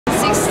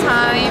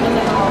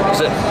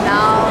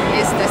now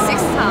it's the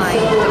 6th time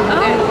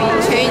that we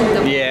changed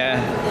the. Yeah.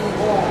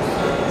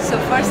 So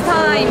first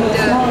time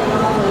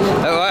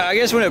I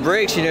guess when it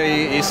breaks, you know,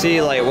 you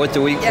see like what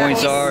the weak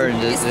points are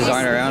and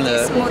design around it.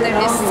 This model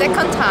is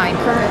 2nd time.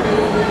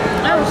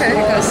 Oh, okay.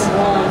 Because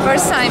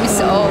first time is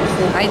old.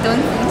 I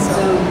don't think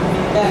so.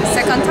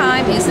 2nd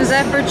time is. Is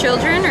that for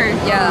children or?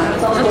 Yeah.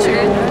 That's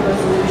good.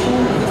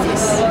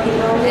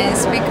 And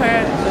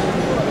speaker.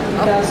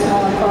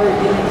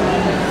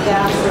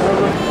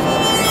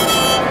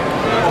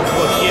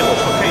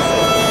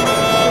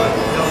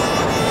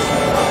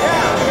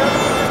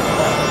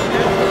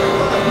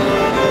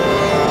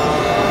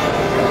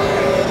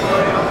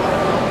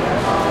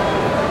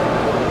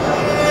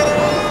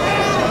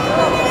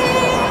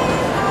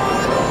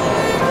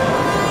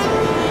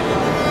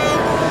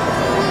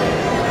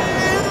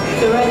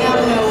 So right now,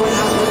 no, we're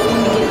not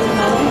looking to get to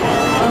money.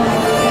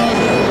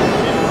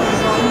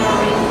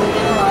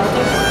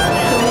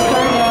 So we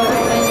started out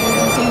and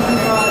using some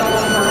products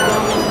from our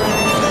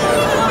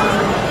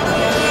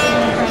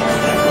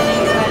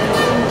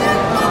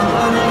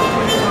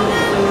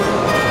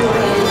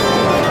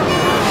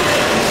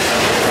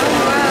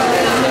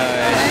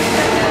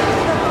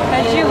How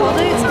did you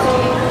hold it?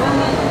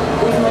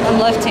 I'm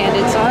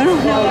left-handed, so I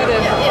don't know how to.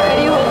 How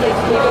do you hold it?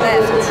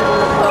 Left.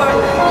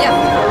 Or,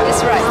 yeah,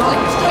 it's right.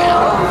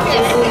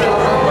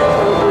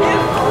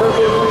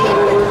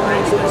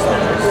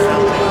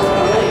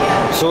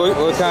 So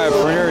what kind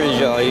of printer did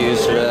y'all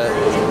use for that?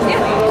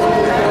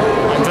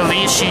 I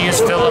believe she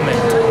used filament.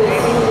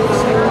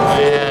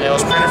 And it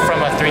was printed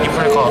from a 3D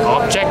printer called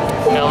Object,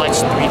 LX330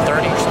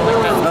 or something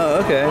like that. Oh,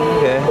 okay,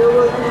 okay.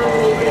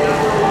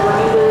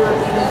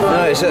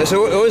 Nice.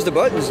 So what does the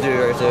buttons do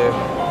right there?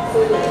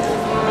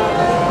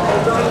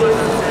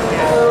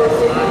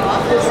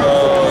 So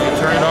you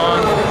turn it on.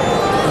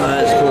 Oh,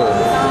 that's cool.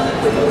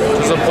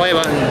 There's a play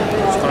button.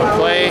 It's gonna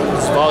play.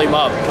 It's volume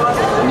up.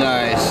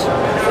 Nice.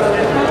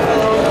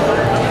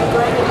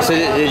 So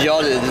did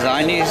y'all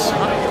design these?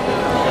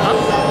 Huh?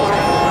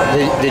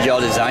 Did y'all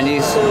design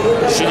these?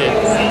 She did.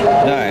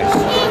 Nice.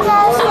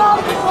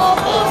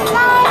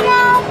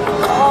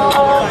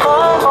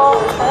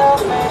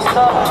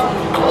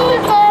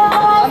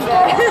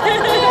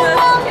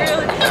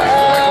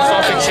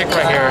 Chick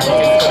right here. You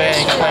can put in,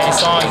 you can play any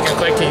song, you can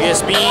connect to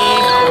USB,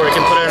 or you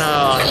can put in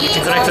you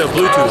can connect to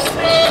Bluetooth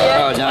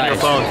Oh, nice. on your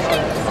phone.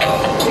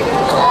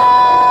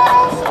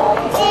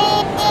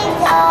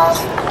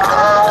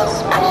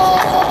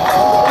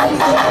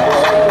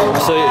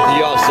 So do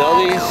y'all sell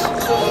these?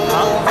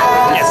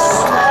 Huh? Yes.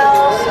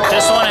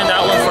 This one and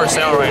that one for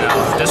sale right now.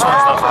 This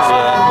one's not for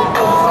sale.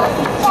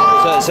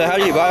 So how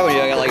do you buy one?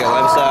 You got like a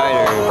website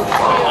or?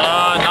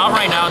 Not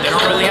right now. They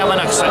don't really have an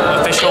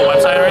official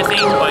website or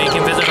anything, but you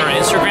can visit our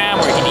Instagram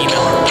or you can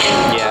email them.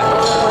 Yeah.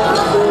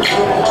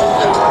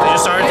 They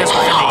just started this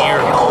within a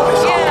year.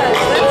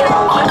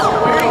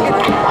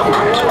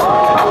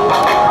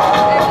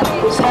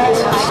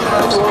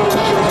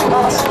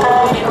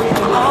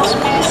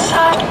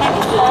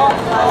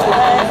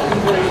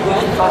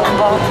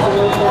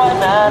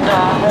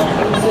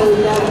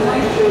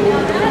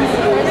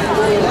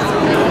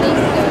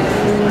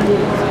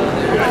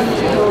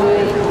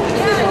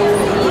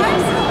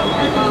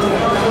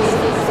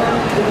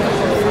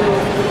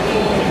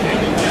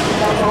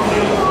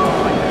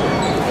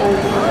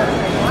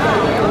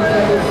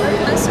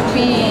 So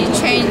we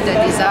changed the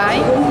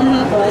design,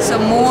 so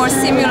more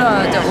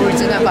similar to the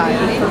original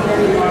violin.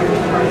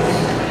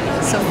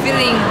 So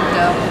feeling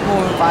the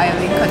more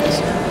violin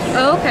condition.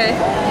 Oh, okay.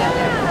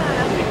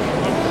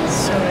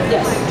 So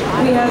Yes,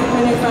 we have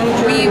printed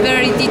furniture. we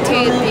very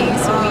detailed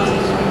things.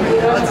 We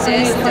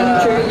adjust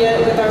Furniture the yet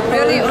with our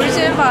really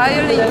original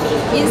violin.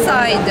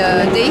 Inside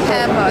they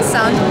have a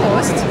sound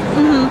post.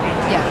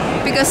 Yeah,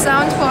 because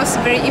sound post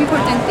very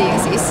important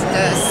things is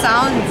the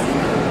sound.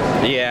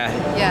 The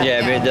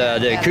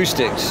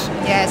acoustics.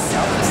 Yes,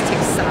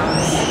 acoustic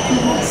sounds.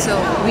 So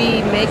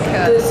we make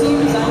The same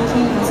design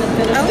team hasn't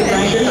finished the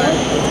grinder yet,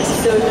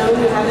 so no,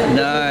 we haven't.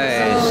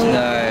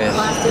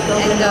 Nice.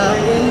 and the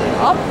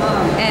up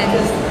and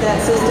this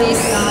and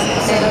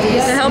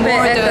this. To help it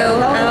more echo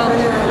out.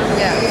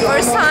 Yeah,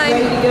 first time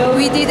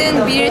we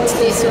didn't build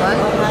this one,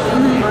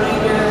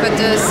 but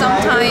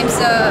sometimes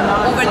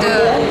over the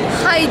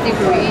high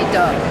degree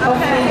the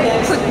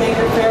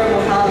Maker Faire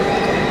will have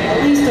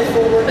at least a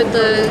full put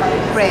the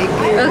brake.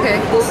 Okay.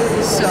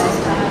 So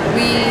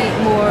we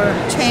more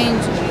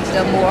change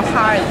the more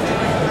hard.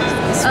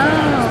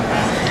 Oh.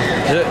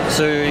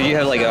 So you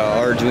have like an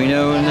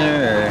Arduino in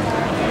there? Or?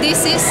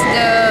 This is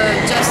the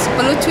just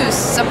Bluetooth,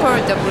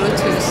 support the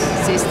Bluetooth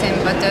system,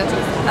 but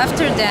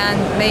after that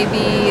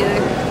maybe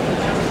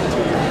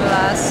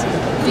last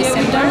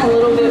December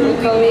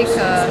we make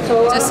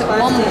just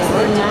one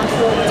more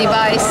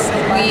device.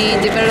 We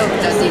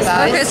developed the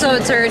device. Okay, so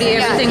it's already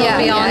everything will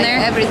be on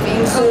there? Everything.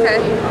 Okay.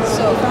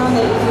 So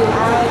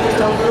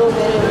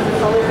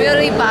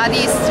really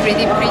body is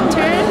 3D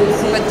printer,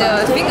 but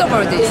the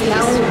fingerboard is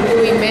this.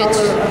 We match.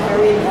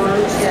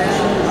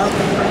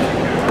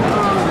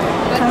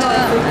 But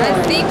I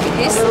think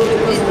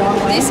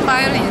this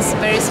violin is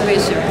very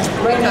special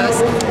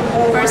because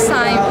first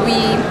time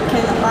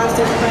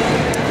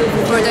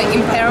for the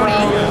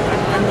imperial,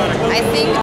 I think